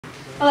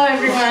Hello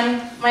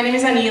everyone, my name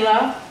is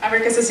Aneela. I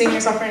work as a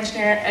senior software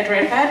engineer at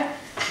Red Hat.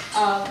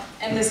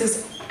 And this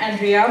is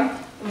Andrea.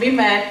 We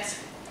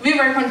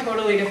work on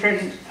totally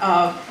different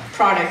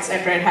products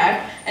at Red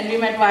Hat, and we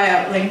met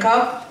via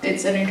LinkUp.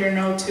 It's an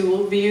internal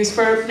tool we use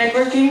for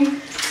networking,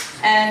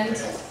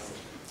 and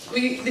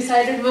we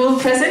decided we'll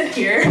present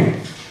here.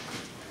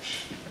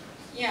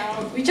 Yeah,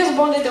 we just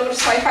bonded over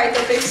sci-fi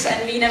topics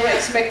and we never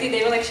expected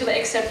they will actually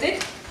accept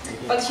it.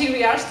 But here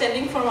we are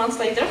standing 4 months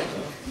later.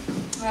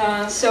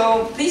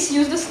 So please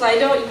use the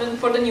Slido even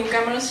for the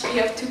newcomers. We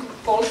have 2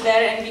 polls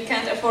there and we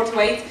can't afford to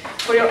wait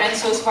for your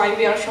answers while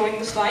we are showing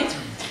the slide.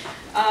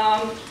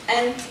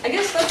 And I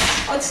guess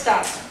let's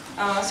start.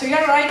 So you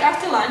are right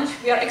after lunch.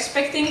 We are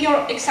expecting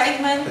your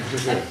excitement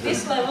at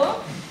this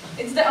level.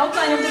 It's the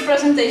outline of the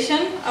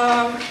presentation,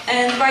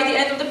 and by the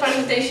end of the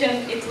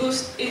presentation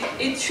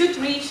it should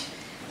reach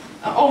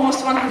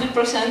almost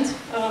 100%.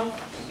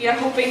 We are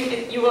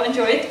hoping you will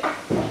enjoy it.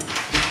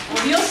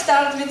 We'll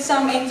start with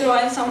some intro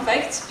and some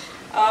facts.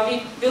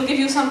 We will give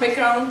you some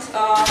background.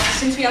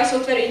 Since we are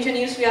software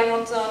engineers, we are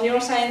not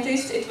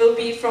neuroscientists. It will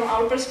be from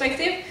our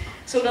perspective,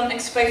 so don't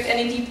expect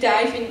any deep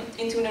dive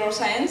into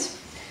neuroscience.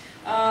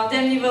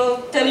 Then we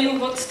will tell you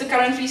what's the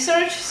current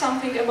research,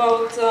 something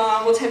about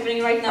what's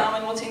happening right now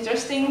and what's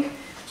interesting.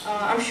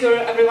 I'm sure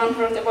everyone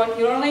heard about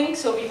Neuralink,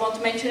 so we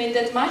won't mention it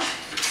that much.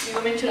 We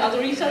will mention other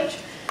research.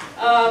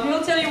 We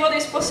will tell you what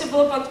is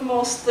possible, but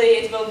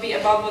mostly it will be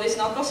about what is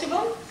not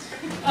possible.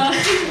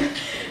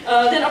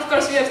 Then of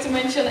course we have to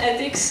mention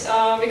ethics,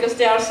 because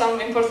there are some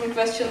important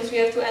questions we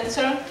have to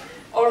answer,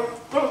 or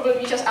probably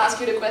we just ask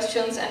you the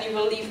questions and you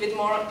will leave with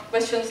more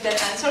questions than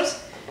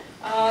answers.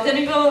 Then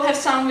we will have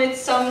some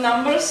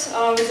numbers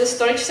with the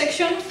storage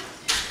section,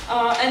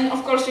 and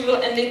of course we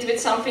will end it with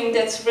something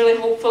that's really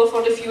hopeful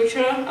for the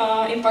future,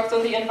 impact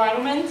on the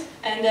environment,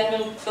 and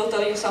then we'll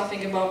tell you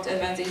something about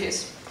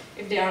advantages,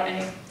 if there are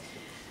any.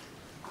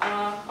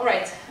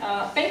 Alright,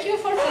 thank you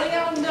for filling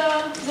out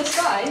the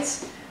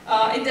slides.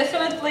 It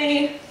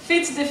definitely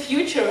fits the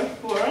future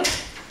world.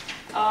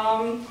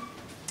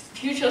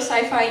 Future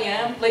sci-fi,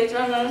 yeah. Blade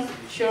Runner,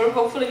 sure.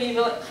 Hopefully we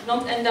will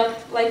not end up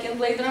like in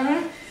Blade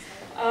Runner.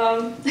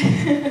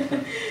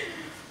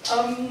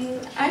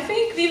 I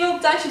think we will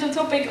touch the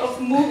topic of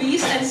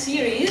movies and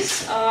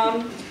series.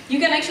 You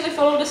can actually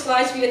follow the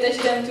slides. We attach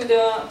them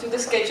to the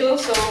schedule.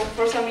 So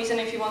for some reason,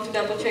 if you want to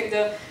double check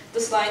the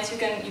slides, you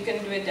can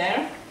do it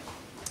there.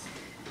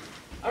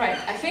 All right,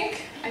 I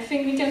think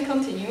we can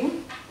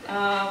continue.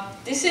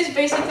 This is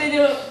basically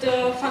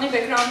the funny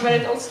background where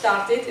it all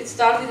started. It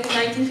started in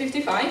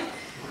 1955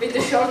 with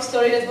the short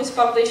story that was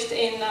published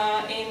in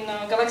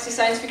Galaxy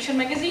Science Fiction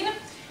magazine.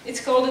 It's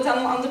called The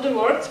Tunnel Under the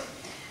World,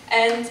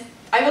 and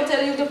I will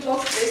tell you the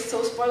plot twist,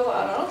 so spoiler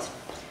alert.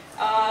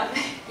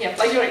 Yeah,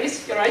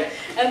 plagiarism, you're right.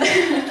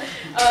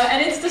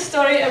 And it's the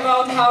story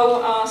about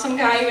how some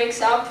guy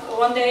wakes up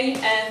one day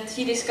and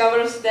he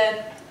discovers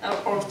that,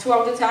 or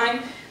throughout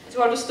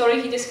the story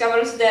he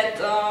discovers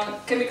that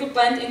chemical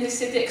plant in his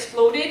city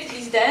exploded,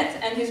 he's dead,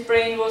 and his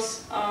brain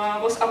was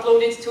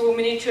uploaded to a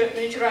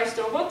miniaturized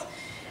robot,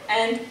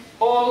 and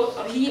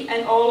he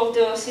and all of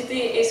the city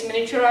is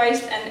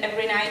miniaturized, and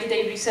every night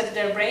they reset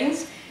their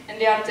brains, and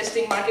they are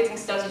testing marketing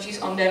strategies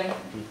on them.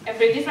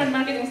 Every different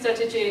marketing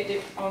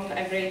strategy on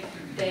every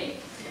day.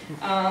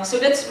 So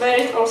that's where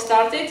it all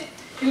started.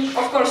 You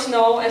of course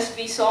know, as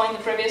we saw in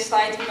the previous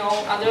slide, you know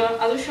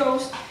other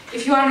shows.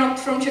 If you are not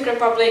from Czech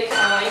Republic,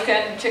 you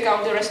can check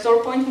out the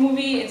Restore Point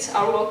movie. It's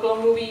our local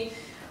movie.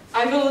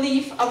 I will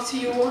leave up to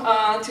you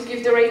to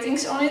give the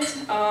ratings on it.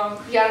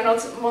 We are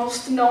not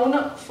most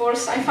known for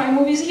sci-fi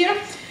movies here.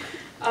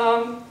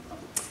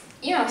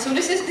 Yeah, so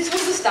this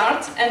was the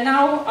start, and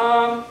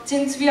now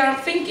since we are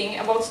thinking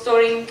about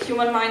storing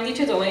human mind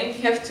digitally,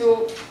 we have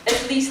to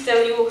at least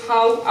tell you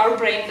how our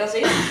brain does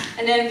it,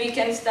 and then we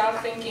can start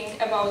thinking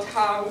about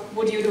how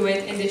would you do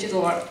it in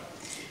digital world.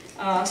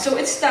 So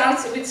it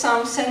starts with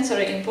some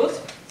sensory input.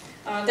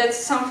 That's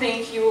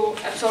something you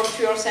absorb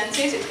through your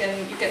senses.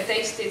 You can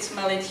taste it,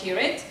 smell it, hear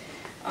it.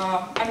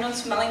 I'm not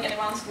smelling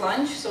anyone's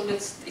lunch, so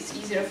it's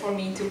easier for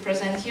me to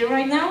present here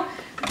right now.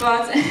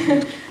 But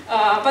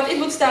but it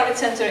would start with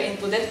sensory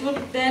input.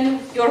 Then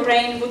your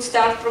brain would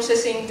start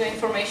processing the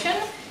information.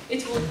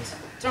 It would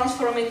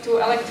transform it to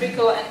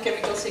electrical and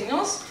chemical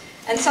signals,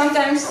 and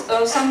sometimes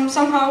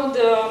somehow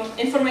the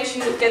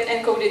information would get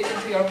encoded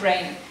into your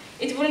brain.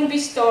 It wouldn't be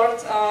stored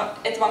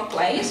at one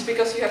place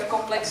because you have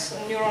complex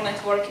neural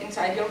network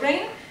inside your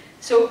brain.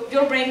 So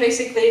your brain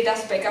basically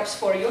does backups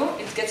for you.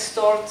 It gets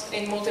stored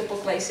in multiple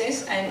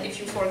places, and if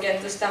you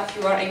forget the stuff,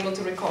 you are able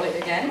to recall it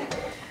again.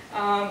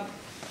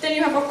 Then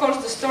you have, of course,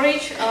 the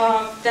storage.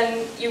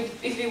 Then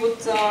if you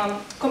would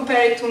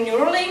compare it to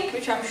Neuralink,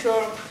 which I'm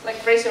sure,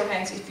 like, raise your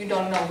hands if you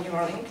don't know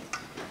Neuralink.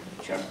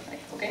 Sure,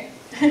 okay.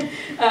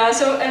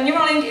 So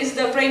Neuralink is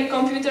the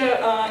brain-computer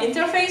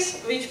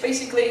interface, which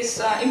basically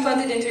is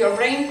implanted into your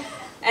brain,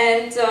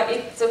 and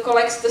it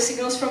collects the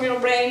signals from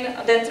your brain,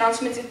 then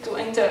transmits it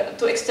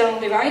to external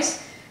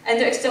device, and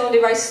the external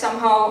device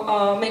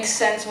somehow makes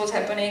sense what's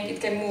happening.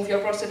 It can move your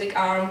prosthetic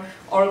arm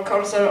or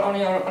cursor on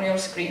your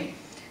screen.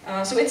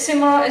 So it's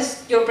similar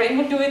as your brain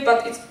would do it,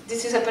 but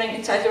this is happening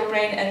inside your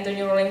brain, and the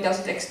Neuralink does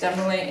it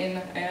externally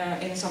in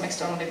some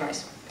external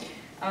device.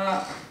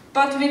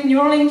 But with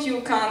Neuralink,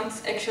 you can't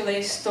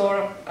actually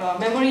store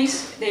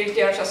memories.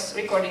 They are just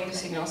recording the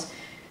signals.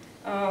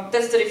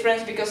 That's the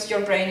difference, because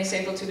your brain is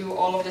able to do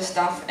all of the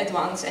stuff at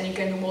once, and you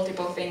can do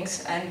multiple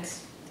things, and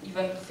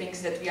even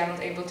things that we are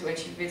not able to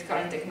achieve with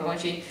current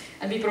technology,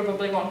 and we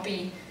probably won't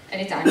be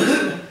anytime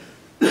soon.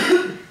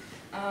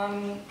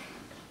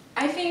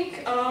 I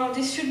think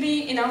this should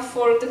be enough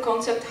for the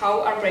concept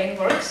how our brain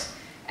works,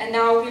 and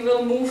now we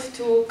will move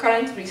to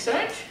current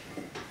research.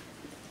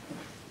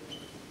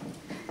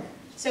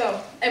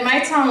 So, it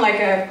might sound like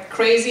a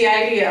crazy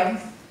idea.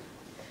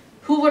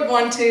 Who would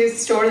want to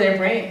store their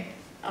brain?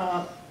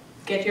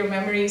 Get your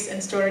memories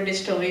and store it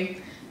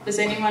digitally. Does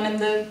anyone in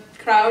the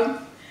crowd?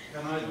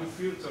 Can I do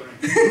filtering?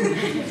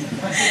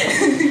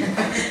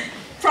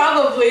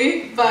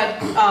 Probably,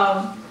 but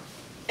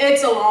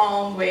it's a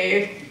long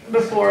way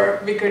before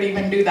we could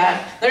even do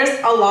that. There's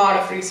a lot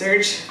of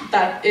research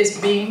that is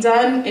being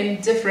done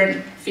in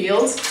different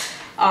fields.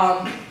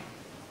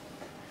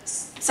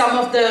 Some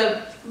of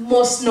the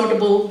most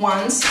notable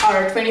ones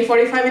are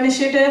 2045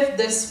 initiative.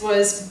 This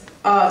was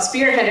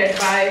spearheaded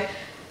by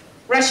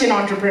Russian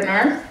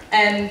entrepreneur,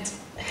 and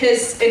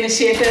his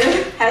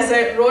initiative has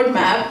a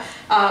roadmap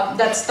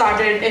that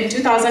started in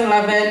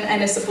 2011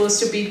 and is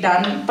supposed to be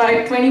done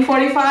by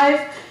 2045.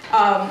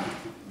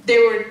 They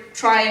were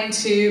trying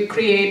to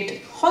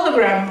create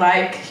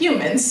hologram-like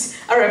humans,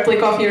 a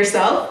replica of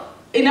yourself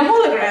in a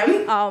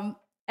hologram.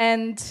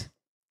 And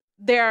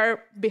they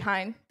are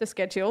behind the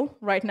schedule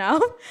right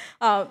now.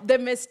 They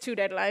missed 2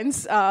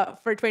 deadlines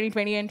for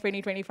 2020 and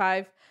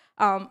 2025.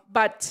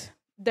 But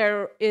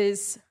there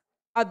is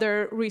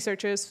other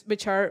researchers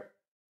which are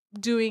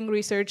doing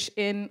research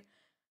in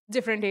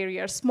different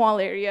areas, small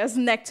areas.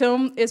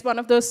 Nectome is one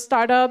of those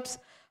startups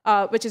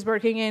which is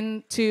working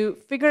into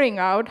figuring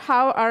out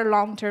how our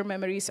long-term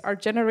memories are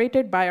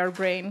generated by our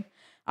brain.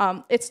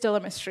 It's still a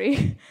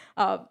mystery.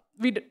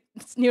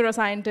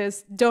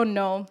 Neuroscientists don't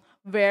know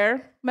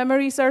where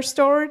memories are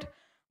stored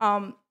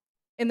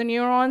in the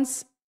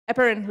neurons.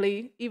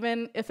 Apparently,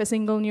 even if a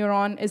single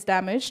neuron is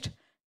damaged,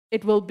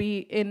 it will be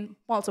in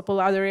multiple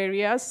other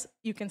areas.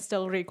 You can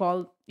still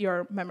recall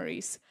your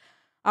memories.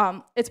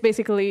 It's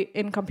basically,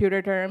 in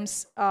computer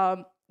terms,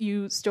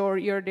 you store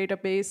your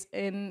database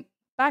in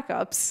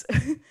backups.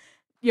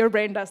 Your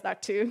brain does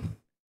that too,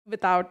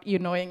 without you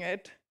knowing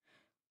it.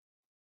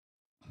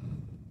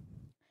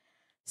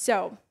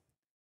 So,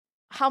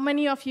 how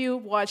many of you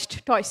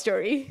watched Toy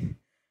Story?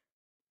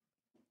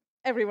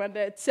 Everyone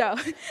did. So,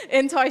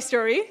 in Toy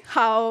Story,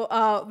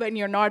 how when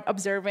you're not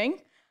observing,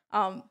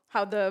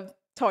 how the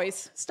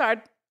toys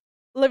start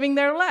living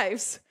their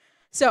lives.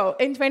 So,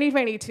 in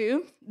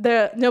 2022,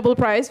 the Nobel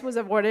Prize was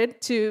awarded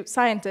to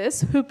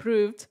scientists who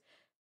proved,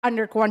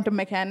 under quantum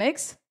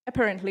mechanics,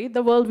 apparently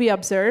the world we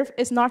observe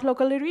is not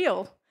locally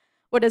real.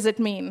 What does it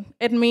mean?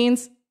 It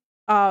means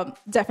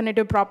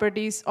definitive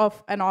properties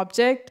of an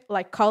object,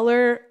 like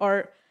color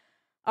or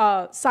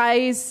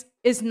size,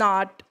 is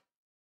not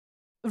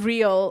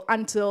real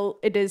until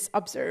it is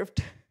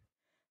observed.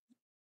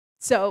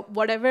 So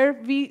whatever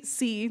we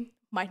see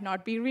might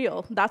not be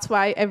real. That's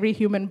why every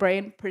human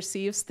brain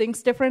perceives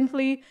things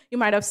differently. You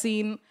might have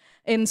seen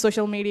in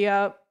social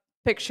media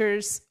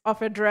pictures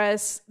of a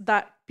dress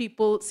that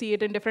people see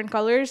it in different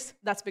colors.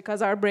 That's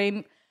because our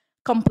brain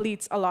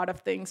completes a lot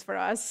of things for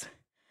us.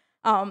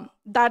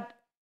 That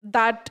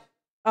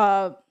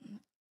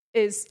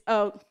is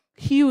a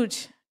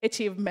huge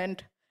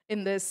achievement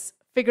in this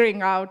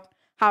figuring out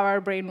how our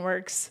brain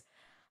works.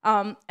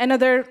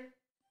 Another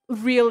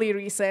really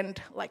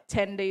recent, like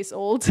 10 days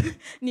old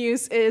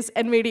news is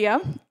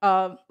NVIDIA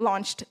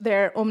launched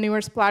their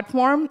Omniverse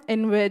platform,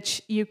 in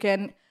which you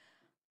can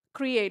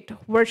create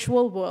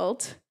virtual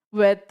world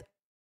with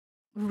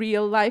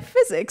real life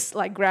physics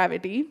like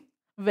gravity,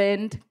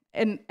 wind,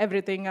 and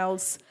everything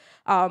else.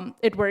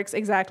 It works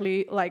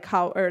exactly like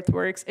how Earth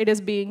works. It is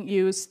being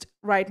used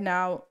right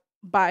now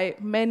by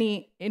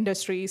many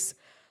industries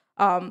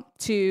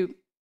to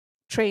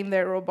train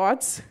their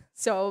robots.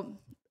 So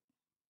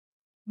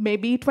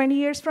maybe 20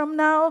 years from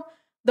now,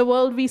 the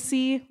world we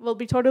see will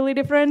be totally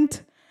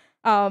different.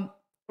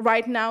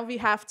 Right now, we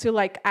have to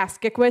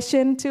ask a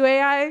question to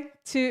AI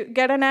to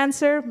get an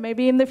answer.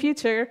 Maybe in the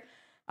future,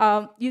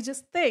 you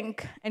just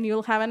think and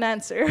you'll have an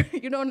answer.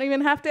 You don't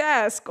even have to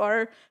ask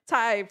or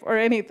type or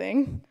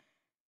anything.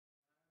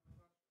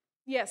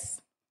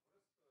 Yes.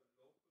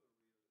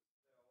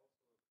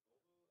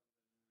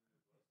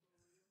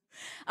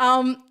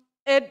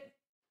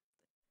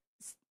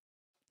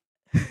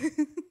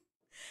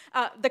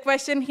 The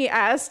question he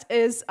asked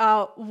is,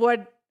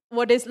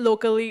 what does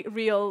locally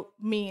real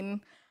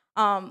mean?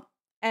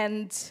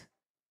 And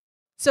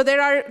so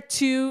there are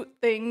 2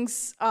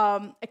 things,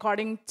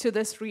 according to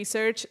this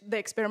research. The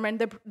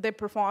experiment they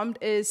performed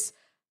is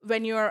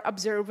when you're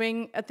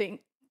observing a thing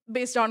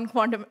based on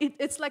quantum.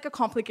 It's like a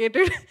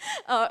complicated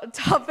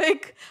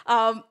topic.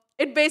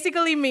 It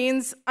basically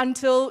means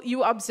until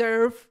you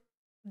observe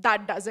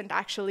that doesn't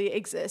actually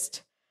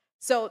exist.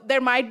 So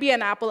there might be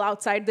an apple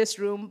outside this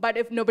room, but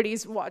if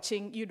nobody's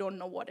watching, you don't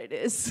know what it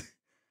is.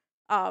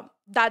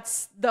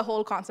 That's the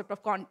whole concept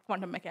of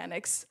quantum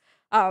mechanics.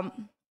 So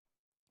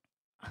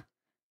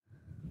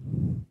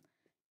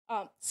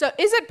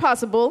is it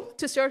possible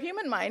to store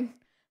human mind?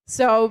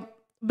 So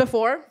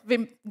before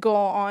we go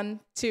on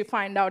to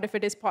find out if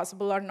it is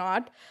possible or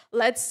not,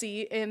 let's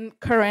see in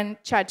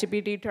current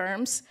ChatGPT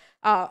terms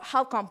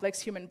how complex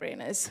human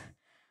brain is.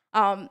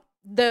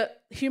 The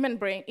human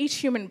brain, each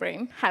human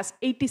brain has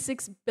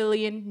 86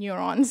 billion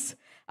neurons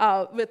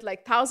with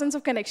like thousands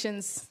of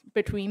connections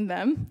between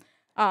them.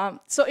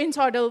 So in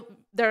total,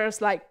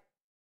 there's like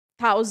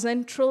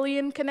 1,000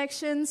 trillion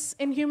connections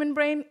in human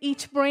brain,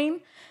 each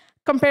brain,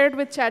 compared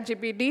with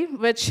ChatGPT,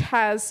 which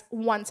has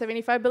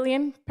 175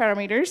 billion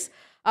parameters,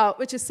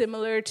 which is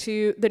similar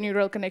to the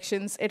neural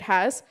connections it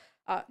has,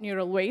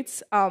 neural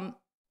weights.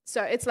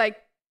 So it's like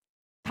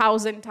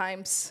 1,000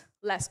 times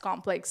less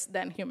complex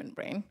than human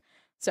brain.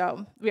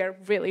 So we are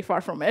really far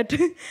from it.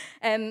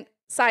 And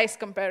size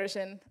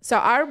comparison. So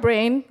our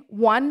brain,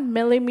 1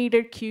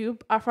 millimeter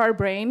cube of our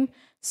brain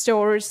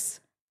stores,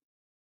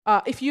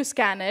 if you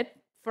scan it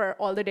for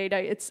all the data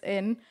it's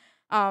in,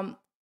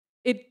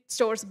 it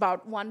stores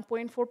about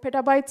 1.4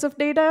 petabytes of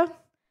data.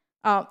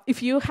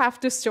 If you have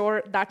to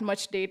store that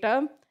much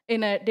data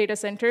in a data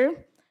center,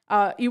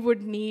 you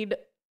would need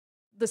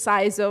the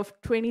size of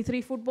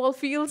 23 football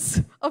fields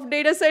of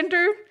data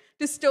center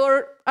to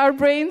store our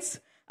brains.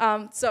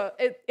 So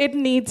it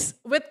needs,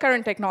 with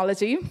current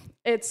technology,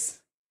 it's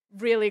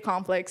really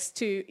complex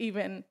to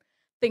even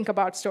think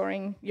about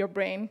storing your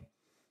brain.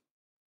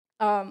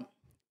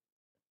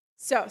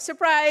 So,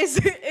 surprise,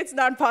 it's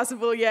not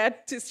possible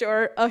yet to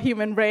store a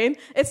human brain.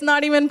 It's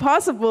not even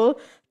possible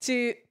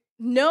to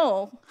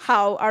know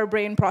how our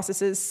brain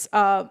processes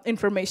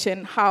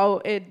information,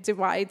 how it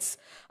divides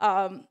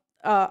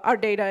our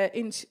data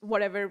into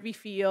whatever we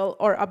feel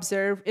or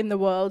observe in the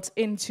world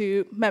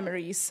into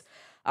memories.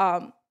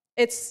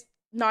 It's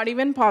not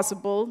even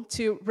possible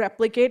to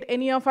replicate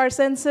any of our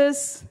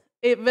senses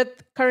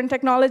with current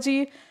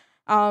technology.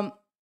 Our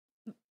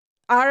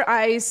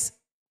eyes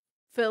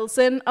fills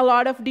in a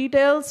lot of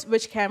details,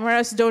 which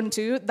cameras don't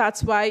do.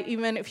 That's why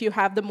even if you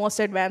have the most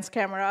advanced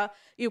camera,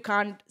 you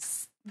can't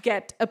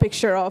get a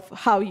picture of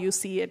how you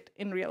see it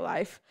in real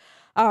life.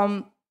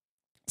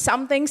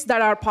 Some things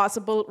that are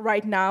possible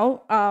right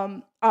now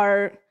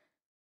are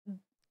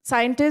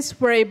scientists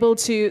were able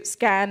to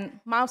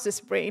scan mouse's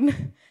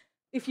brain.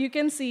 If you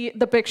can see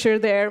the picture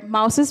there,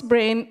 mouse's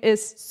brain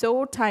is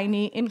so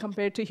tiny in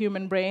compared to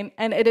human brain,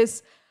 and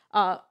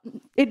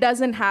it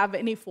doesn't have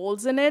any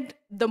folds in it.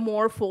 The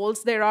more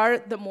folds there are,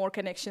 the more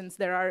connections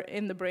there are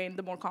in the brain,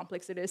 the more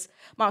complex it is.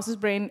 Mouse's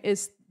brain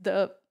is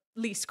the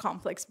least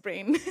complex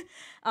brain.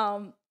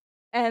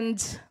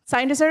 And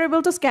scientists are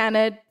able to scan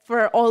it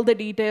for all the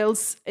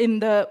details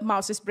in the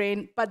mouse's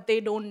brain, but they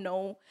don't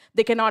know,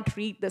 they cannot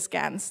read the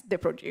scans they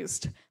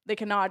produced. They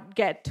cannot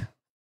get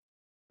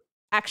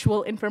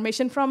actual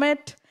information from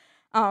it.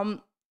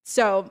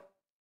 So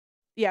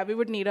yeah, we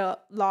would need a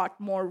lot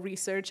more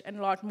research and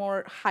a lot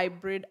more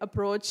hybrid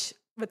approach.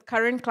 With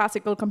current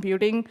classical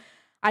computing,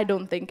 I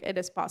don't think it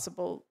is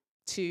possible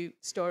to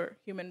store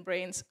human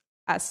brains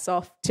as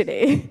of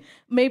today.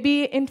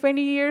 Maybe in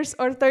 20 years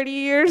or 30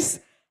 years,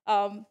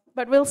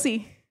 but we'll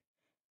see.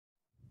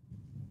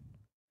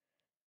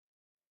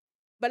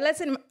 But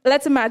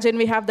let's imagine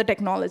we have the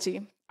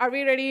technology. Are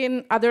we ready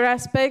in other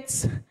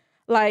aspects,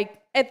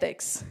 like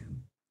ethics?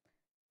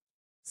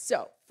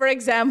 So, for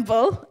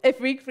example, if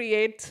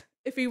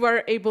we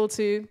were able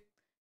to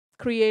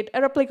create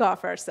a replica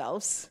of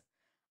ourselves,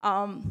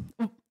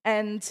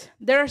 and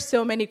there are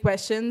so many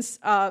questions.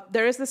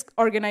 There is this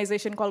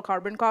organization called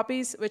Carbon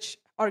Copies, which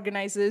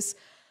organizes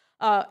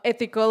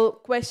ethical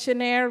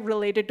questionnaire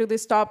related to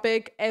this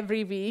topic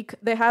every week.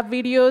 They have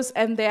videos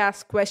and they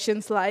ask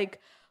questions like,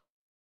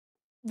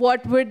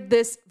 what would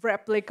this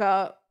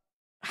replica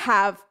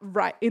have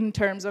in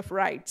terms of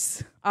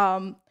rights?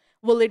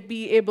 Will it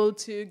be able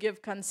to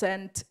give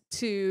consent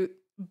to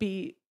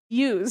be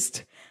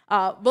used?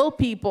 Will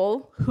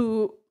people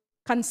who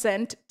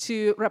consent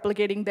to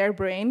replicating their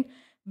brain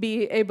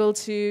be able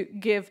to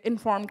give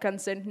informed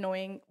consent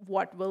knowing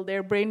what will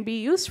their brain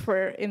be used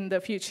for in the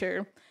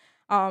future?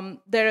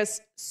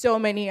 There's so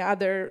many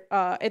other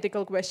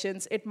ethical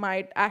questions. It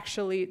might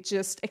actually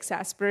just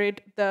exacerbate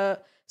the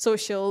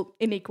social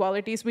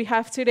inequalities we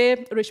have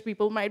today. Rich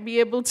people might be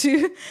able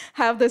to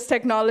have this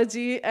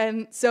technology,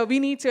 and so we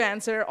need to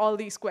answer all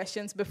these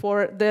questions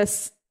before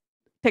this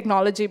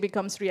technology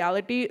becomes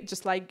reality,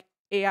 just like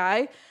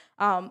AI.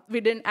 We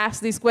didn't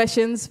ask these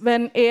questions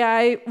when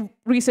AI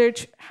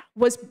research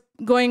was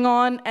going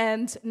on,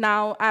 and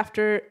now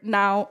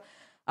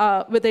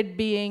with it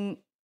being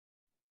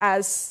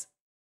as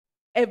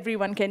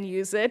everyone can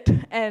use it,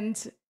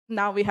 and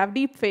now we have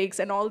deep fakes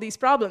and all these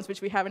problems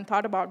which we haven't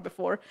thought about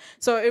before.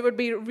 So it would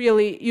be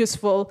really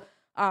useful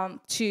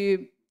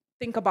to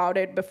think about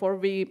it before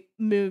we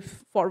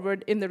move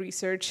forward in the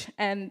research.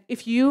 And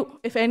if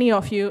any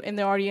of you in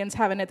the audience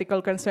have an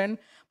ethical concern,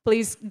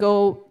 please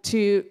go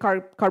to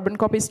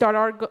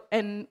carboncopies.org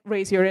and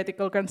raise your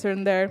ethical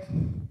concern there.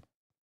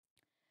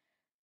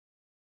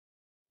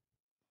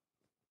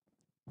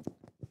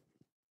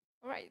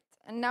 Right,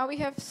 and now we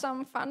have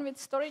some fun with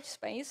storage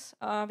space,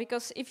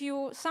 because if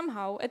you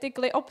somehow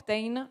ethically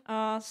obtain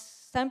a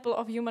sample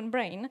of human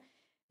brain,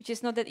 which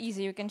is not that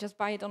easy, you can just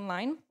buy it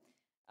online,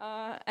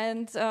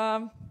 and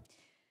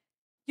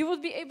you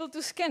would be able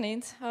to scan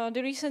it.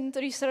 The recent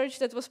research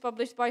that was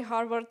published by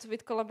Harvard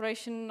with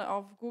collaboration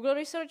of Google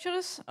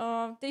researchers,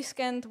 they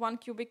scanned 1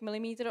 cubic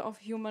millimeter of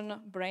human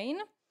brain.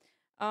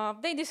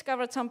 They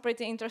discovered some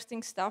pretty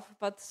interesting stuff,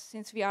 but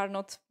since we are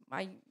not,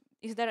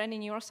 is there any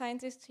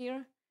neuroscientists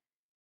here?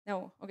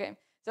 No, okay.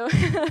 So,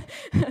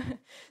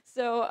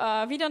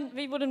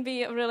 we wouldn't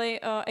be really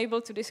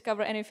able to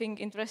discover anything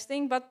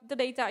interesting, but the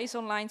data is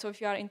online, so if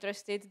you are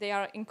interested, they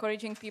are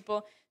encouraging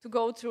people to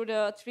go through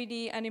the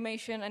 3D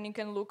animation and you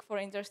can look for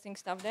interesting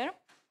stuff there.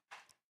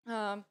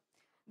 The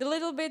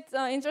little bit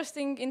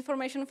interesting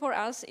information for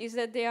us is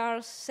that they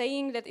are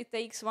saying that it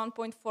takes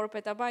 1.4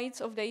 petabytes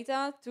of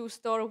data to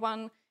store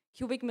 1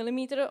 cubic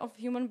millimeter of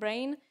human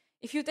brain.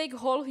 If you take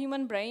whole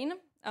human brain,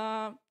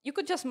 you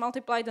could just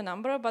multiply the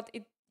number, but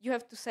you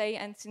have to say,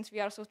 and since we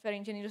are software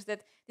engineers,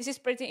 that this is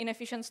pretty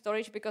inefficient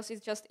storage because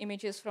it's just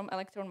images from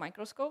electron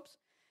microscopes.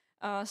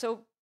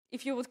 So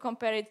if you would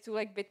compare it to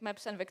like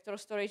bitmaps and vector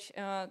storage,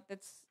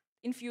 that's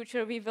in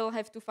future we will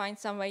have to find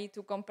some way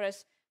to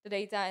compress the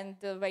data and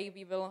the way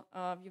we will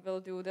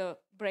do the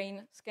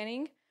brain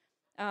scanning.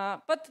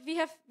 But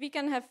we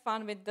can have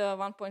fun with the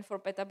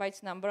 1.4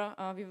 petabytes number.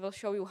 We will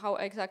show you how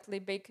exactly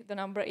big the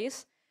number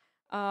is.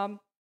 Yeah,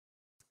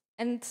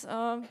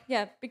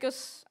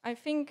 because I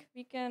think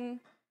we can.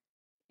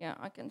 Yeah,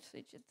 I can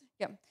switch it.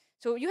 Yeah,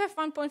 so you have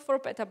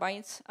 1.4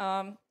 petabytes,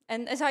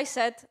 and as I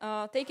said,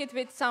 take it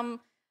with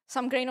some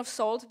grain of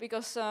salt,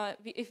 because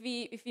if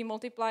we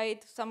multiply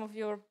it, some of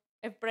your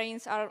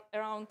brains are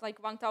around like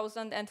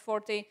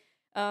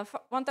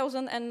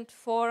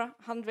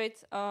 1,400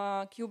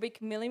 cubic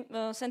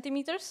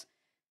centimeters,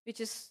 which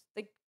is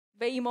like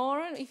way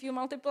more. If you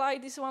multiply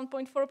this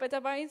 1.4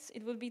 petabytes,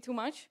 it would be too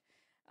much.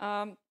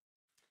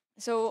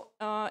 So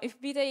if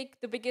we take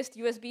the biggest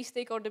USB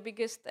stick or the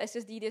biggest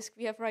SSD disk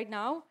we have right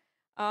now,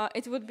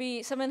 it would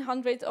be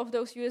 700 of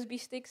those USB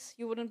sticks.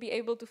 You wouldn't be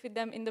able to fit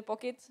them in the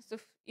pocket. So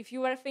if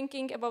you were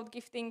thinking about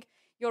gifting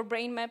your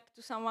brain map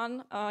to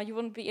someone, you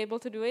wouldn't be able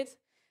to do it.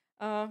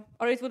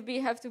 Or it would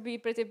have to be a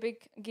pretty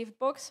big gift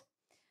box.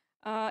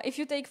 If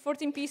you take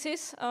 14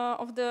 pieces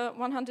of the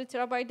 100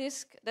 terabyte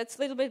disk, that's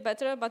a little bit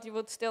better, but you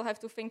would still have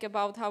to think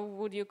about how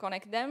would you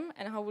connect them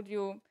and how would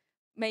you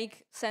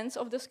make sense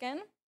of the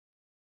scan.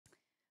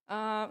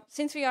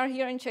 Since we are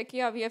here in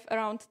Czechia, we have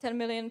around 10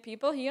 million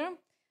people here.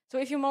 So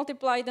if you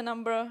multiply the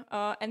number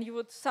and you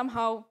would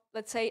somehow,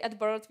 let's say at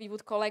birth, we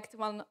would collect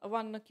one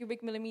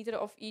cubic millimeter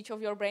of each of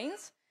your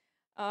brains,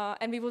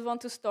 and we would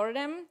want to store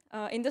them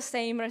in the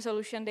same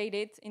resolution they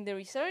did in the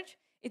research,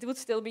 it would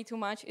still be too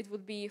much. It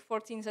would be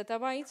 14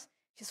 zettabytes,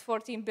 which is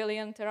 14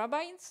 billion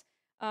terabytes.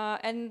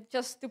 And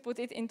just to put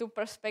it into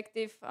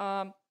perspective,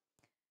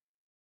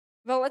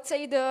 well, let's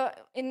say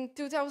in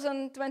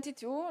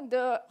 2022,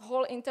 the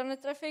whole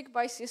internet traffic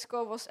by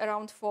Cisco was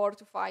around 4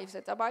 to 5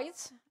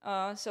 zettabytes.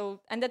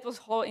 And that was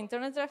whole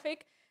internet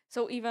traffic.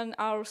 So even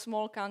our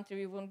small country,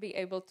 we wouldn't be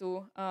able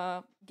to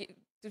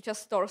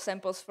just store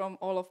samples from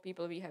all of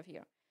people we have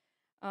here.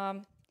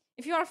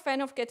 If you are a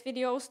fan of cat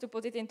videos, to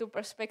put it into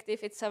perspective,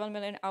 it's 7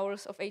 million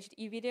hours of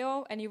HD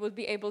video, and you would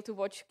be able to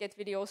watch cat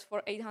videos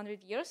for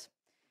 800 years.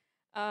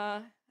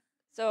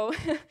 So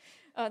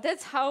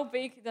that's how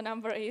big the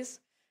number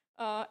is.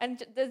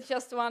 And that's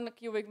just 1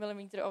 cubic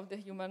millimeter of the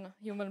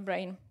human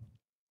brain.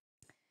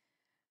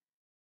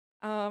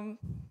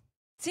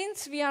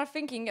 Since we are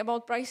thinking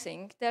about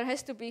pricing, there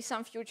has to be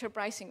some future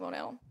pricing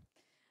model.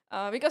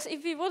 Because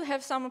if we would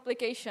have some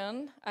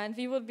application and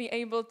we would be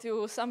able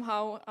to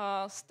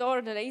somehow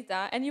store the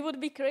data, and you would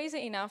be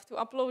crazy enough to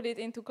upload it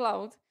into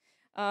cloud,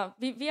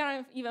 we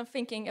are even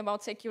thinking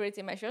about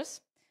security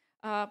measures.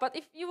 But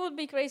if you would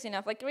be crazy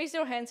enough, like raise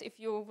your hands if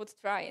you would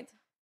try it.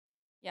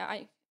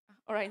 Yeah,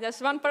 all right,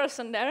 there's one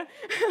person there.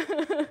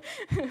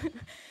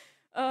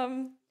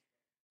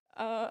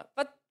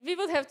 But we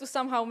would have to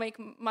somehow make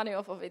money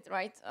off of it,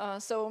 right?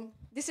 So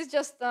this is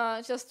just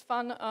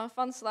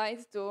fun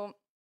slide to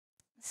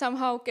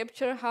somehow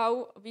capture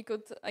how we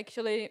could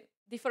actually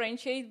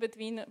differentiate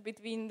between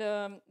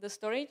the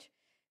storage.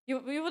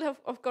 We would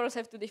have, of course,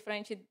 have to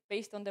differentiate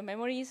based on the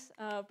memories,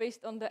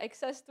 based on the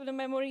access to the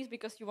memories,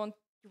 because you want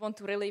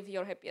to relive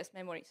your happiest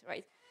memories,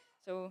 right?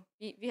 So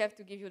we have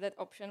to give you that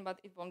option, but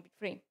it won't be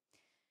free.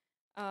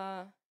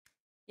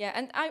 Yeah,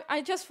 and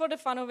I just for the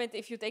fun of it,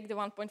 if you take the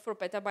 1.4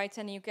 petabytes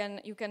and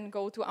you can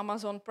go to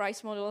Amazon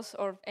price models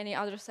or any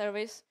other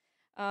service,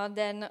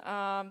 then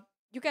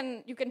you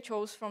can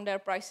choose from their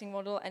pricing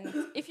model. And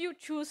if you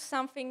choose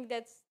something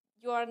that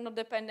you are not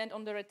dependent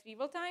on the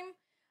retrieval time,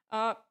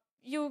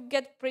 you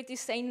get pretty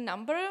sane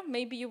number.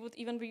 Maybe you would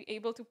even be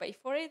able to pay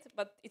for it,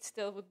 but it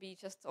still would be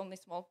just only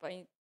small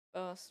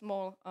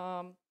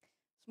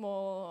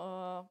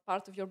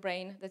part of your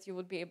brain that you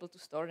would be able to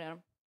store there.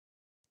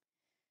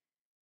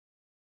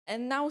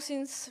 And now,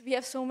 since we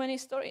have so many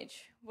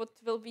storage, what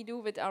will we do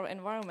with our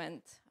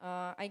environment?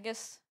 I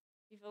guess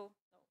we will.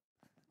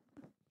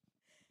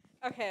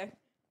 Okay.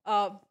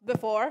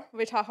 Before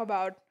we talk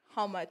about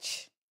how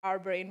much our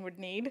brain would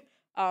need,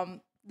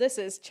 this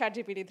is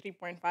ChatGPT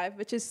 3.5,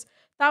 which is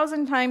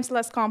 1,000 times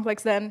less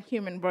complex than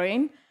human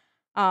brain.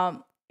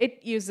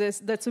 It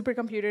uses the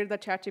supercomputer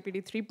that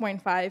ChatGPT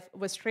 3.5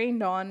 was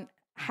trained on,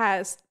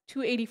 has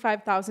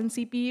 285,000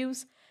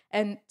 CPUs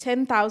and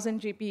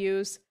 10,000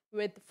 GPUs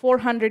with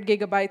 400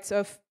 gigabytes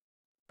of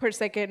per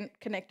second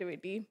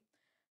connectivity.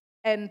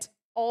 And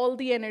all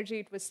the energy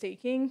it was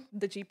taking,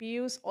 the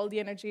GPUs, all the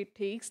energy it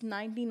takes,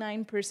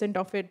 99%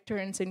 of it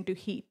turns into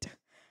heat.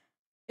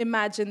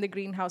 Imagine the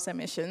greenhouse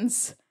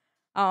emissions.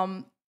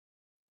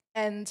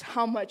 And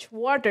how much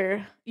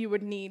water you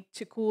would need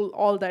to cool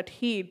all that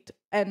heat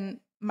and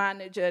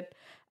manage it,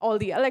 all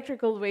the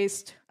electrical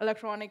waste,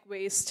 electronic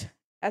waste,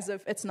 as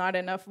if it's not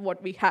enough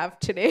what we have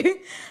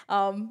today,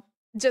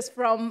 just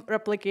from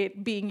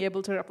being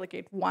able to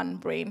replicate one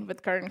brain.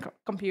 With current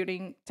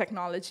computing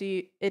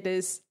technology, it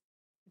is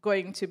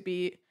going to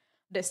be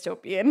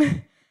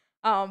dystopian.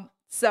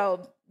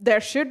 So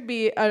there should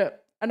be an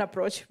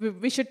approach.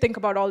 We should think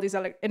about all these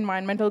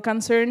environmental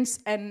concerns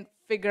and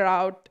figure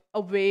out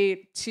a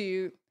way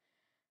to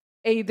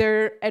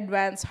either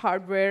advance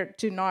hardware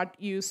to not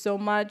use so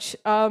much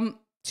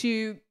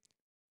to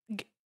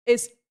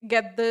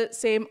get the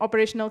same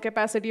operational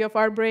capacity of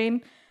our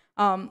brain.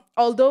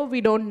 Although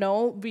we don't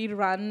know, we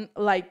run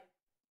like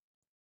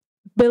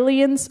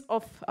billions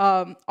of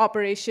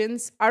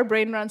operations. Our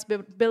brain runs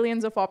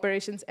billions of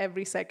operations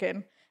every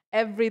second.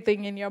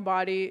 Everything in your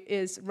body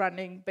is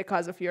running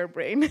because of your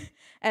brain.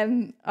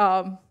 And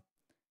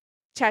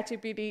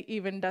ChatGPT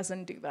even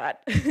doesn't do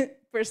that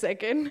per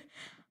second.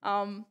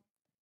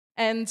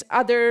 And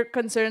other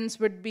concerns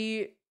would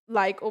be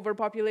like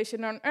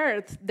overpopulation on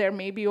Earth. There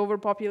may be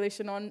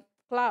overpopulation on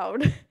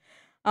cloud.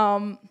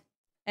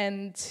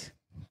 And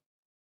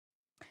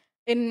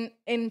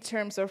in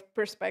terms of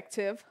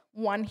perspective,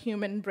 one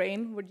human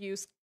brain would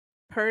use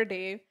per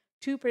day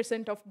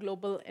 2% of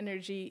global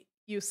energy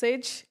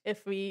usage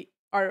if we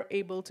are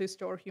able to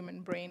store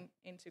human brain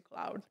into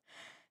cloud.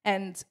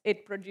 And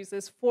it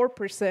produces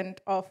 4%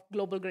 of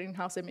global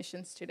greenhouse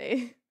emissions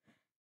today.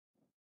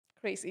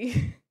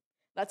 Crazy.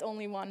 That's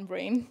only one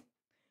brain.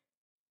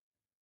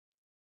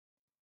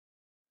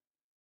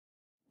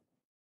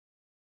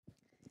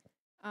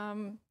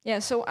 Yeah,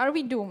 so are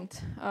we doomed?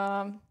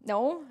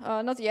 No,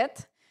 not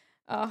yet.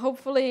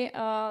 Hopefully,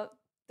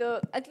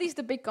 at least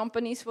the big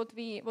companies, what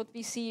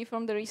we see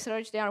from the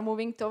research, they are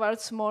moving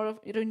towards more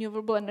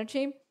renewable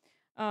energy.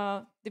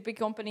 The big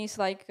companies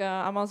like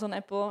Amazon,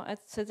 Apple,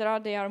 etc.,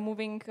 they are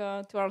moving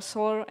to our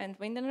solar and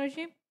wind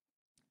energy.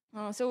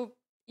 So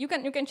you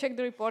can check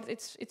the report.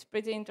 It's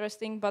pretty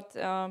interesting, but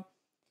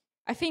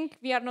I think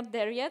we are not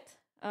there yet.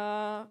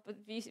 But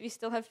we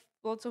still have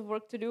lots of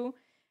work to do.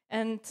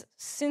 And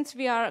since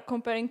we are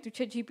comparing to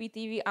ChatGPT,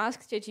 we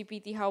asked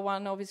ChatGPT how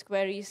one of its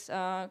queries,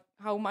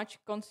 how much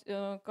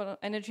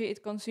energy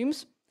it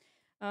consumes.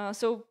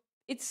 So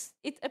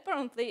it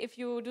apparently, if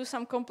you do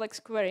some complex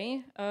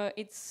query,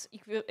 it's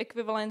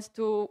equivalent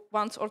to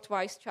once or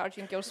twice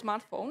charging your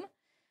smartphone.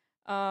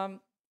 And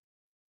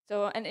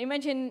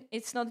imagine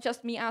it's not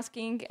just me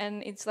asking,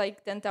 and it's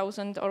like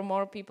 10,000 or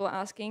more people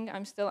asking.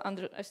 I'm still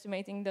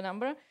underestimating the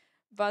number,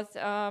 but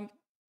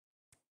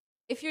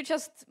if you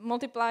just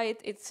multiply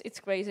it, it's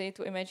crazy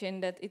to imagine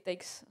that it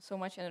takes so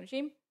much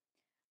energy.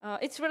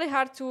 It's really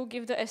hard to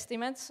give the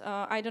estimates.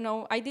 I don't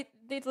know. I did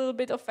a little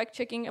bit of fact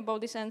checking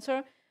about this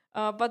answer,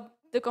 but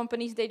the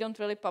companies, they don't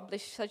really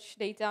publish such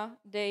data.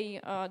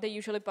 They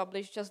usually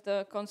publish just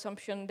the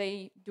consumption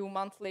they do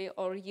monthly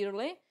or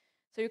yearly.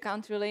 So you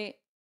can't really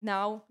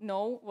now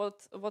know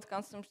what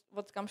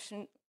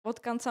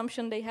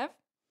consumption they have.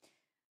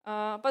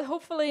 But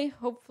hopefully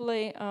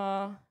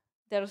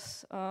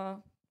there's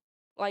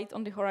light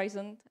on the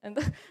horizon, and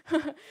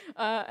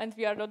and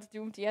we are not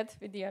doomed yet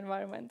with the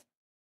environment.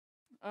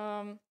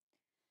 And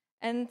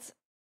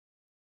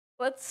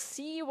let's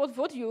see what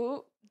would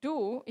you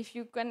do if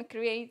you can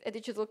create a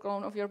digital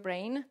clone of your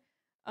brain.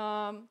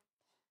 I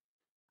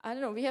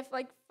don't know. We have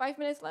like 5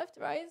 minutes left,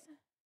 right?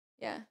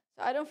 Yeah.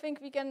 So I don't think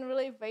we can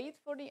really wait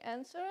for the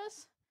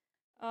answers.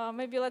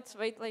 Maybe let's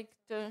wait.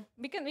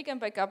 We can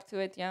back up to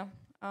it. Yeah.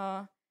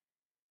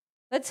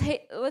 Let's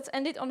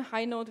end it on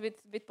high note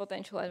with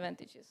potential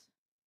advantages.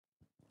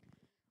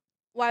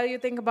 While you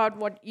think about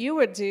what you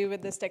would do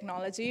with this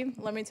technology,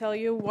 let me tell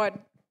you what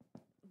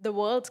the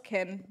world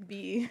can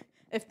be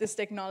if this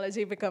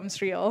technology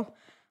becomes real.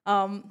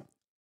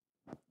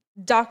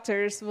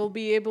 Doctors will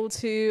be able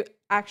to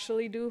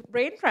actually do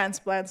brain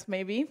transplants,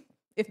 maybe,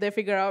 if they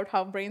figure out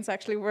how brains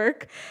actually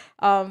work.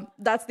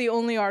 That's the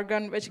only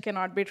organ which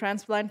cannot be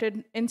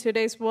transplanted in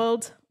today's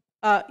world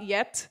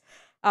yet.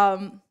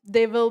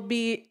 They will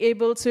be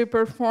able to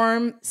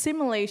perform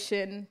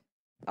simulation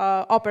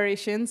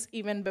operations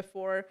even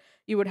before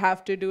you would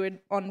have to do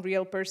it on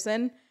real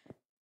person.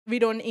 we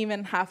don't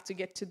even have to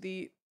get to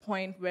the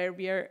point where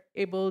we are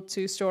able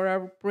to store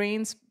our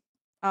brains.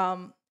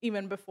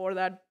 Even before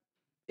that,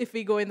 if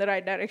we go in the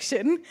right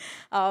direction,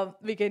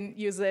 we can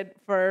use it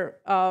for,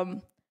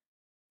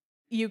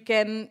 you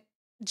can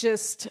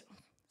just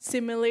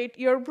simulate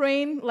your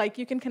brain. Like,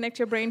 you can connect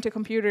your brain to a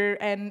computer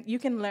and you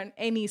can learn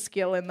any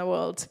skill in the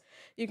world.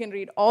 You can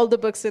read all the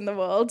books in the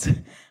world.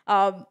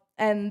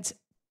 And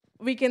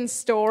we can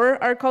store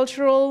our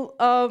cultural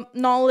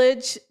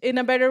knowledge in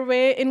a better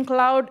way in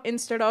cloud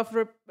instead of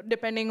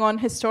depending on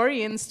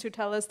historians to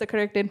tell us the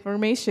correct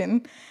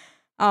information.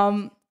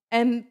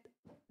 And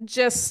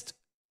just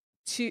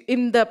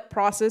in the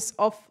process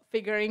of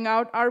figuring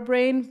out our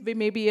brain, we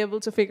may be able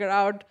to figure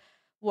out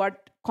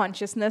what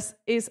consciousness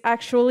is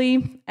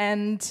actually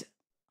and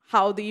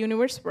how the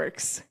universe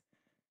works.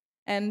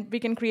 And we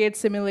can create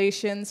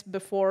simulations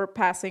before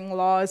passing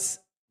laws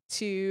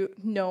to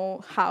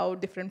know how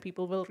different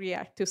people will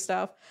react to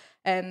stuff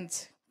and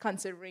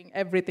considering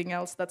everything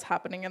else that's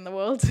happening in the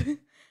world.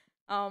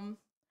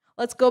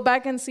 Let's go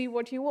back and see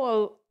what you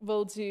all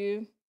will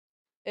do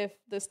if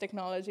this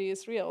technology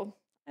is real.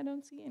 I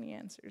don't see any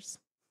answers.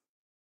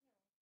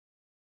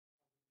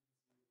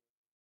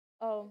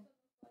 Oh,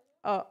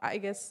 I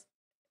guess.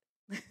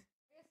 Something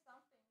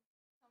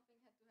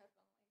had to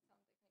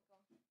happen,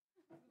 like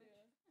some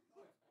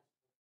technical.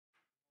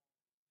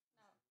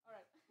 No, all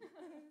right.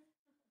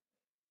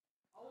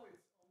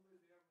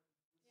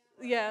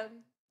 Yeah.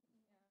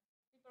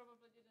 We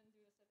probably didn't do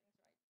the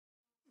settings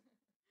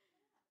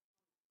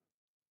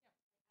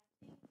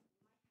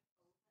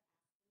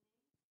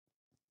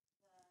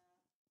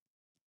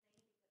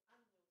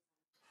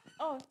right.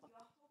 Oh.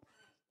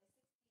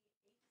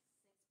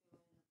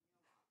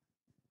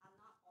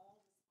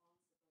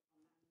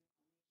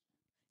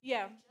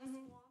 Yeah.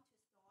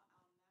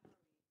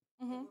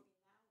 Mm-hmm.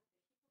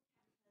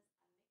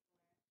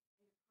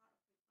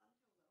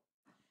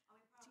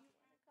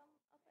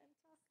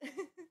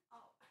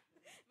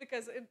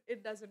 Because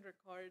it doesn't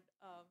record.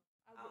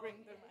 I'll bring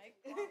the mic.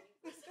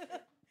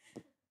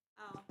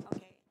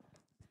 Okay.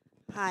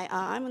 Hi,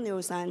 I'm a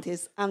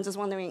neuroscientist. I'm just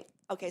wondering,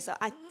 okay, so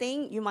I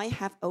think you might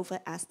have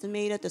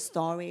overestimated the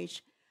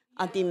storage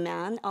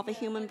demand of a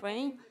human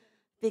brain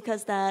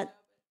because that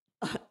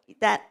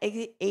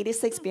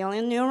 86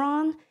 billion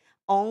neuron,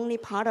 only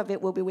part of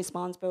it will be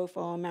responsible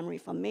for memory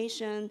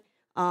formation,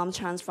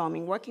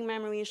 transforming working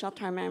memory,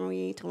 short-term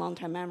memory to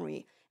long-term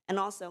memory. And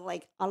also,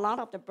 like, a lot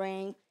of the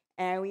brain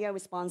area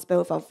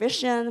responsible for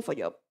vision, for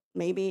your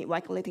maybe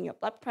regulating your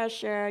blood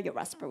pressure, your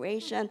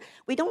respiration.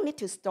 We don't need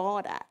to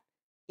store that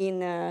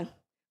in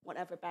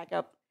whatever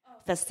backup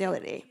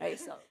facility, right?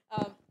 So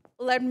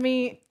Let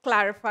me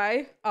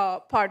clarify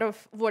part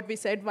of what we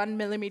said, 1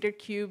 millimeter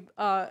cube,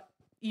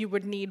 you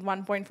would need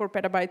 1.4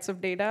 petabytes of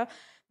data.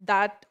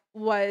 That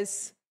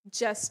was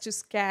just to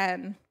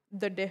scan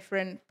the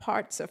different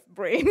parts of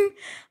brain,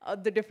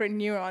 the different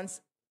neurons.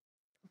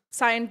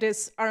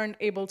 Scientists aren't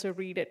able to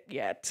read it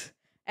yet.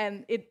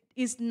 And it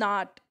is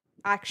not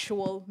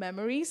actual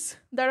memories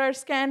that are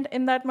scanned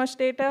in that much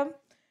data.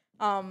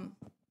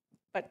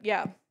 But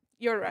yeah,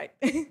 you're right.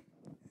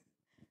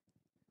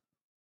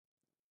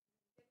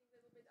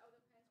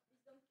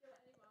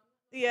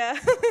 Yeah.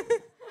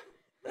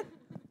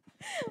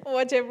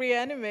 Watch every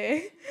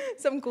anime.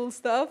 Some cool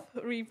stuff.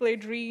 Replay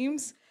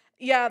dreams.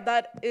 Yeah,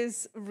 that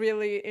is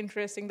really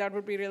interesting. That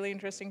would be really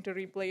interesting to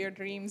replay your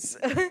dreams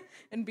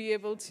and be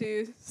able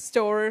to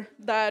store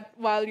that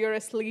while you're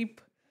asleep.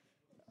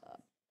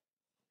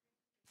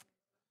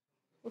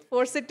 We'll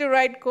force it to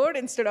write code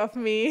instead of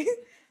me.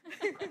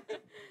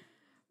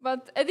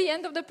 But at the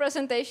end of the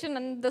presentation,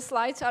 and the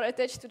slides are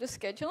attached to the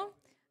schedule,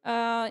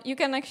 you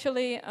can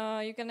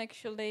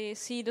actually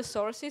see the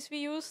sources we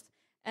used,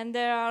 and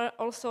there are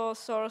also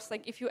sources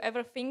like if you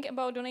ever think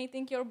about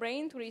donating your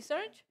brain to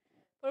research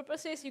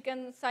purposes, you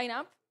can sign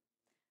up.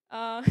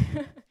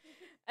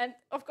 And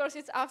of course,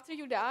 it's after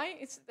you die.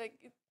 It's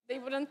like they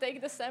wouldn't take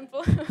the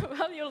sample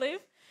while you live,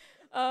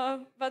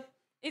 but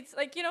it's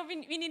like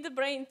we need the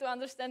brain to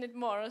understand it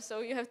more.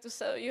 So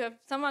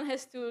someone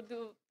has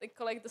to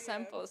collect the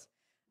samples.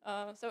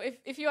 So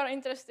if you are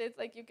interested,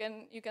 like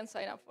you can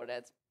sign up for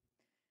that.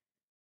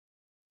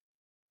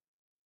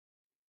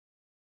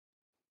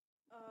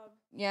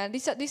 Yeah,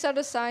 these are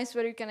the sites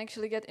where you can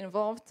actually get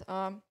involved.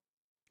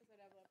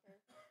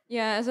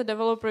 Yeah, as a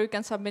developer, you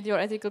can submit your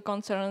ethical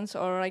concerns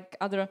or like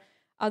other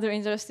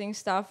interesting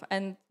stuff,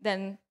 and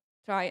then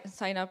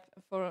sign up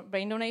for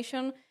brain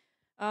donation.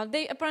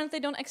 They apparently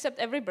don't accept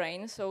every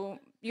brain, so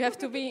you have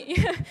to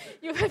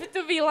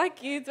be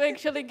lucky to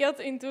actually get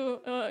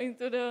into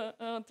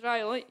the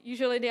trial.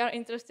 Usually, they are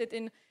interested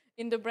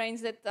in the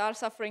brains that are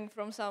suffering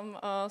from some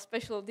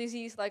special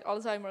disease like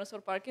Alzheimer's or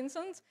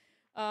Parkinson's.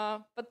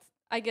 But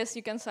I guess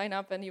you can sign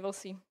up and you will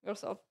see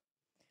yourself.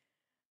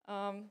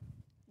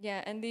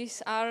 Yeah, and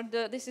this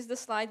is the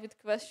slide with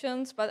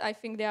questions, but I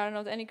think there are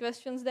not any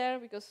questions there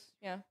because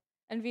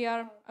and we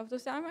are out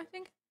of time. I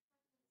think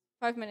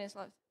 5 minutes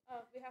left.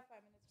 We have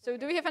 5 minutes. So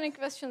do we have any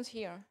questions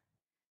here?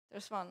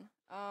 There's one.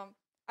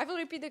 I will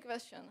repeat the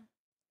question.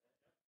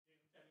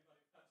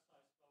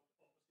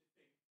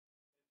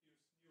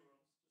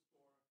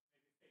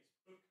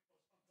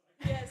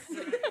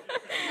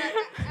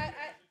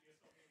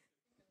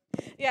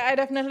 Yeah, I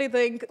definitely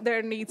think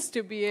there needs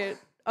to be a.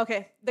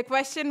 Okay, the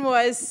question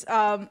was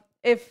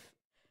if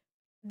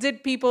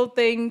did people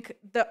think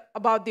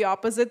about the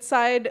opposite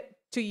side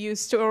to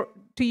use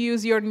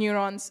your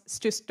neurons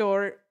to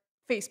store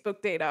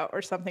Facebook data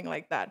or something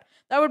like that.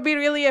 That would be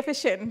really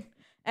efficient.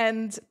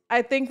 And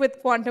I think with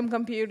quantum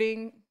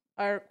computing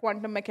or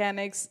quantum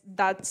mechanics,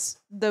 that's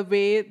the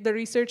way the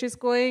research is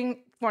going.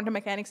 Quantum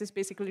mechanics is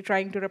basically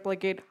trying to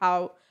replicate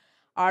how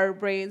our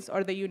brains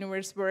or the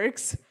universe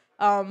works.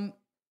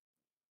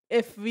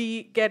 If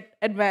we get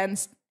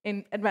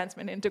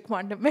advancement into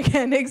quantum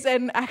mechanics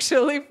and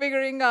actually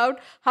figuring out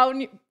how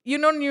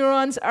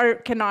neurons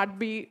cannot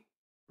be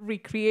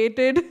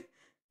recreated,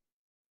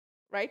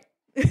 right?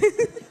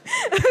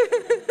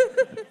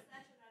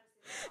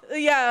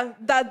 Yeah,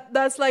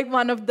 that's like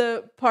one of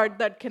the part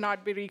that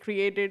cannot be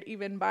recreated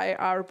even by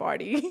our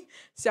body.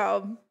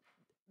 So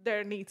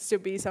there needs to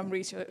be some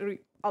research,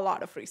 a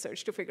lot of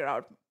research to figure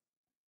out.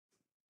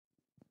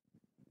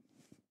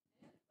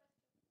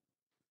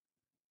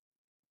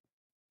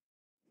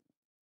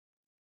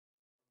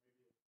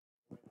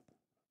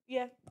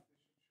 Yeah.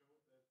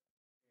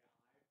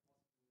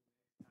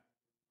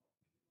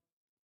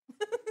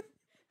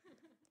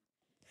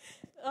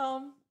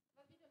 um,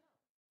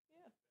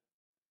 yeah.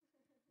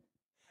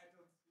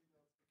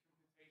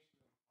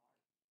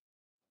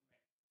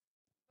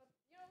 But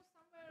you know,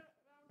 somewhere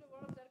around the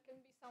world there can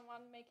be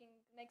someone making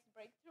next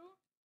breakthrough,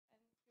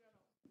 and you don't know.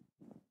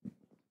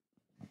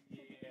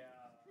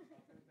 Yeah, I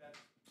think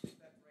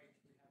that range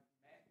we have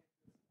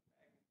magnitudes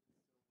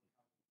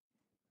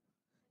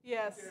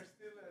Yes. There's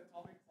still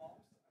atomic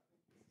bombs.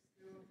 I think it's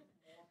still more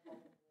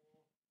probable.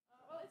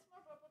 Well, it's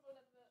more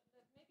probable that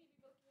maybe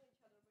we will kill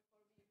each other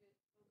before we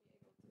will be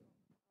able to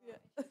Yeah.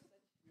 achieve such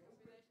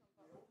computational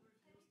power.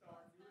 Overused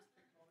our newest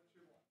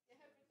technology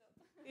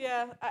once.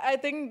 Yeah, I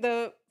think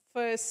the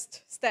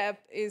first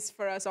step is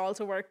for us all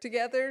to work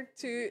together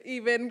to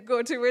even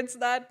go towards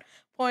that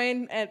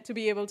point and to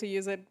be able to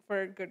use it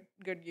for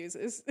good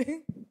uses.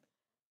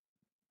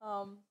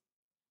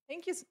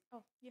 Thank you.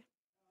 Oh, yeah.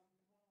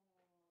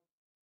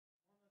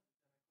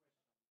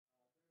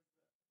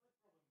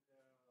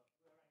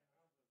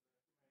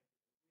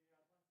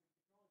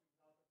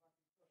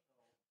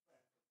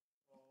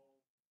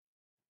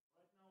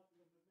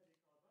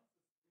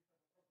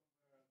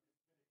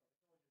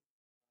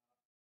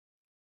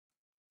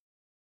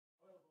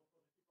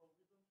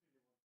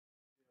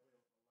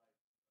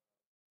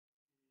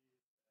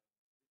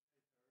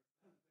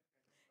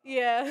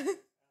 Yeah.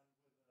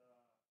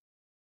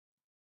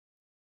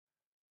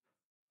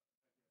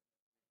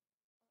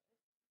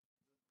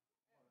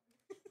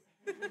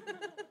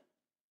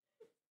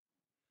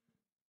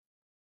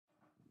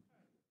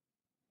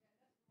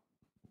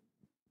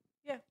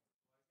 Yeah.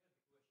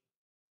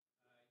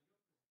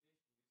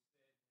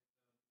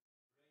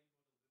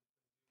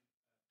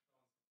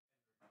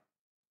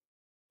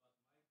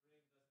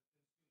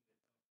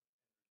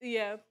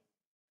 Yeah.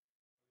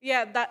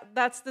 Yeah,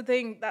 that's the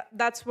thing.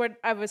 That's what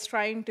I was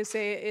trying to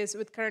say is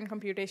with current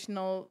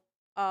computational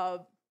uh,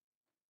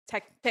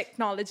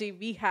 technology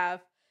we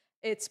have,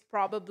 it's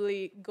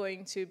probably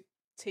going to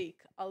take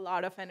a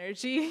lot of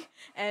energy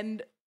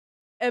and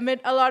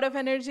emit a lot of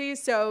energy.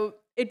 So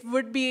it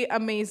would be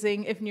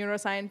amazing if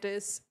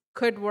neuroscientists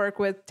could work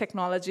with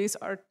technologists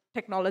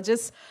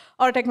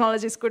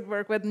could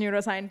work with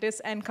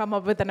neuroscientists and come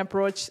up with an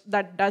approach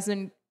that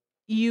doesn't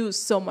use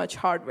so much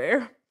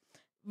hardware.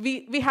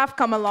 We have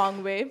come a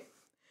long way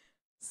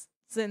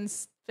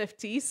since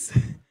 50s.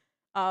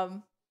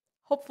 um,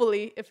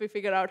 Hopefully if we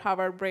figure out how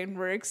our brain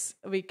works,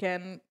 we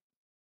can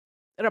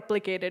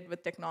replicate it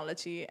with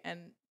technology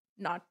and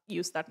not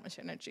use that much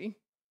energy.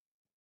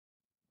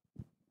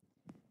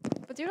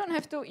 But you don't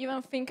have to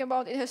even think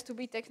about it has to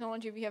be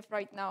technology we have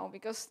right now,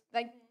 because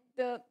like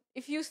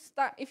if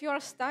you are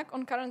stuck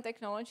on current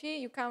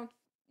technology,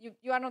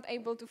 you are not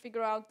able to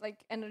figure out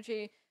like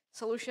energy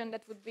solution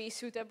that would be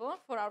suitable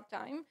for our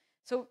time.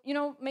 So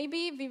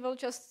maybe we will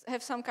just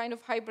have some kind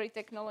of hybrid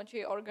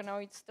technology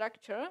organoid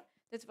structure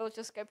that will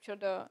just capture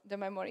the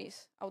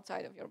memories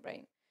outside of your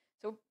brain.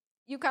 So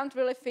you can't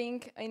really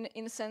think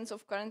in sense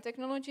of current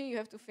technology. You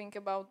have to think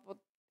about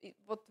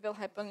what will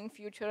happen in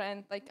future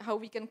and like how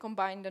we can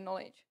combine the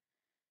knowledge.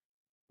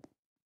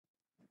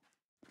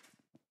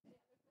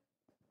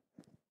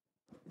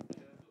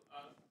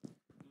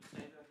 You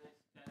say that they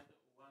scanned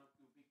 1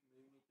 cubic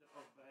millimeter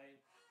of brain.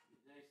 Did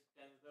they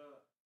scan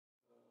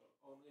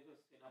only the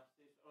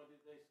synapses, or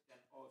did they scan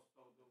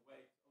also the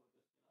weight of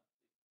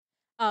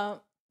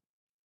the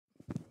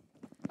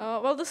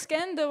synapses? Well, the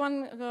scan, the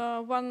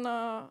one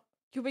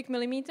cubic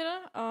millimeter,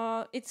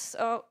 it's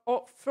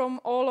from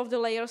all of the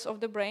layers of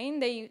the brain.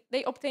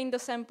 They obtained the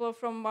sample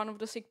from one of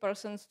the sick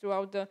persons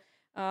throughout the.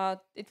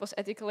 It was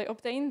ethically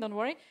obtained, don't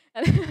worry.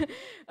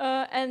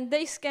 And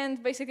they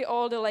scanned basically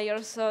all the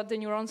layers the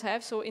neurons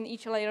have. So in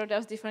each layer,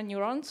 there's different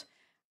neurons.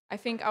 I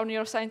think our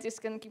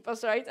neuroscientists can keep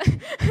us right.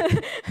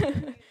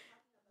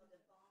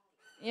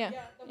 Yeah.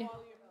 Yeah, the Yeah.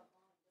 volume.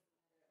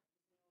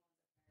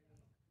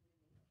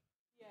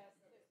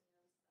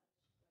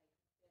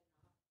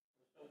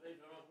 So they they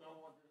don't know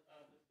what the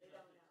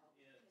synapses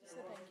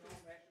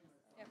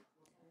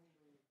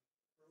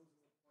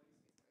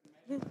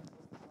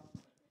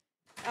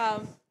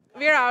is.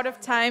 We're out of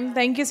time.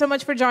 Thank you so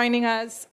much for joining us.